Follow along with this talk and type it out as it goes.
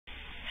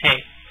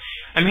Hey,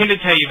 I'm here to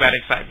tell you about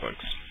Xcite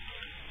books,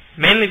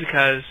 mainly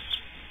because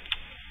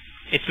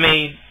it's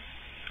made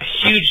a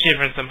huge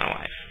difference in my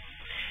life.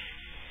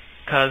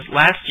 Because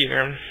last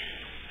year,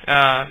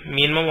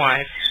 me and my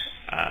wife,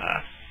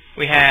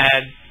 we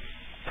had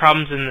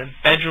problems in the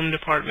bedroom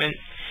department,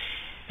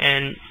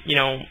 and, you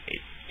know,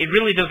 it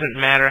really doesn't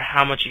matter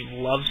how much you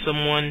love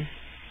someone.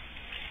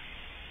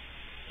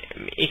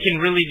 It can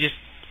really just,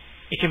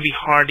 it can be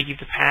hard to keep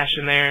the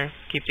passion there,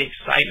 keep the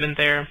excitement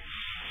there.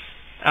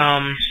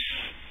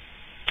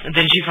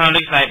 Then she found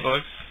Xcite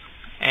books,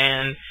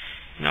 and,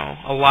 you know,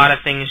 a lot of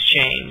things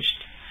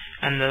changed.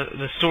 And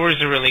the stories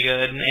are really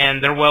good,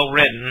 and they're well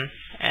written,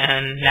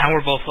 and now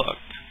we're both hooked.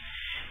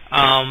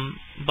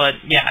 But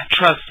yeah,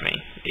 trust me,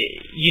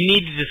 you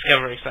need to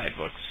discover Xcite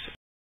books.